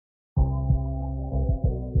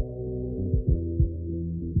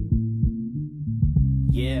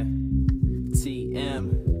Yeah,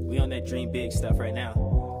 TM, we on that dream big stuff right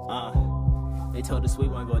now. They told us we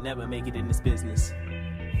weren't gonna never make it in this business.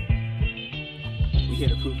 We here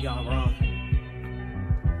to prove y'all wrong.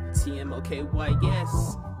 TMOKYS,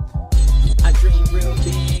 yes. I dream real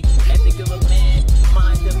big, ethic of a man,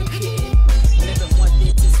 mind of a kid. Never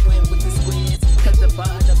wanted to swim with the squids, cause the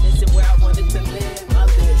bottom isn't where I wanted to live. I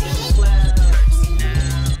live in the clouds.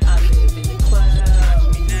 I live in the clouds.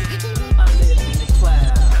 I live in the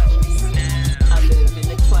clouds. I live in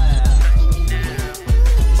the clouds.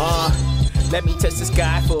 Let me touch the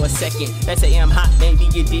sky for a second. Let's say I'm hot, maybe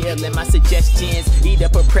you deal in my suggestions. Eat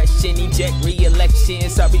up oppression, eject re-election.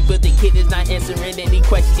 Sorry, but the kid is not answering any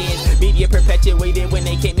questions. Media perpetuated when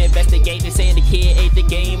they came investigating, saying the kid ate the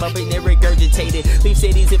game up and they regurgitated. Leave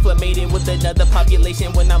cities inflamed with another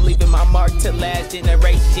population when I'm leaving my mark to last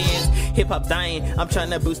generations. Hip-hop dying, I'm trying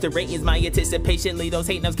to boost the ratings. My anticipation lead those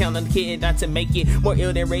hate nuts, count on the kid not to make it. More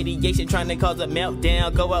ill than radiation, trying to cause a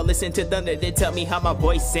meltdown. Go out, listen to thunder, they tell me how my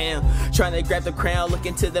voice sound. Trying to grab the crown, look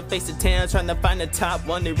into the face of town, trying to find the top,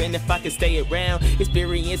 wondering if I can stay around.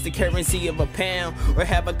 Experience the currency of a pound, or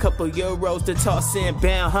have a couple euros to toss in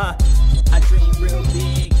bound, huh? I dream real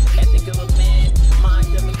big, ethic of a man,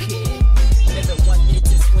 mind of a kid. Never wanted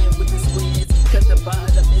to swim with the squids, cause the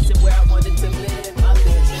bottom isn't where I wanted to live. I live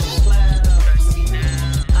in the clouds.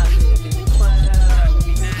 I live in the clouds.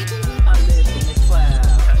 I live in the clouds.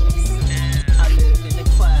 I live in the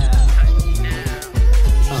clouds.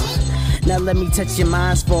 Now let me touch your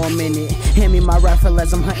minds for a minute. Hand me my rifle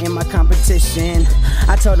as I'm hunting my competition.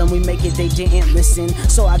 I told them we make it, they didn't listen.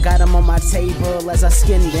 So I got them on my table as I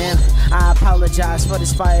skinned them. I apologize for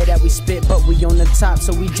this fire that we spit, but we on the top,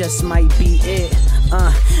 so we just might be it.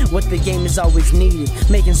 What the game is always needed.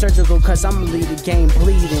 Making surgical cause I'ma leave the game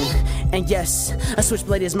bleeding. And yes, a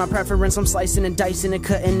switchblade is my preference. I'm slicing and dicing and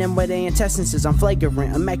cutting them where they intestines. I'm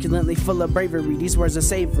flagrant, immaculately full of bravery. These words are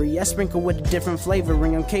savory, I sprinkle with a different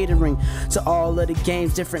flavoring. I'm catering to all of the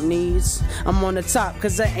game's different needs. I'm on the top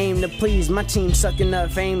cause I aim to please. My team sucking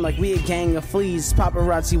up fame like we a gang of fleas.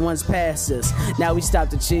 Paparazzi once passed us, now we stop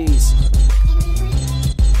the cheese.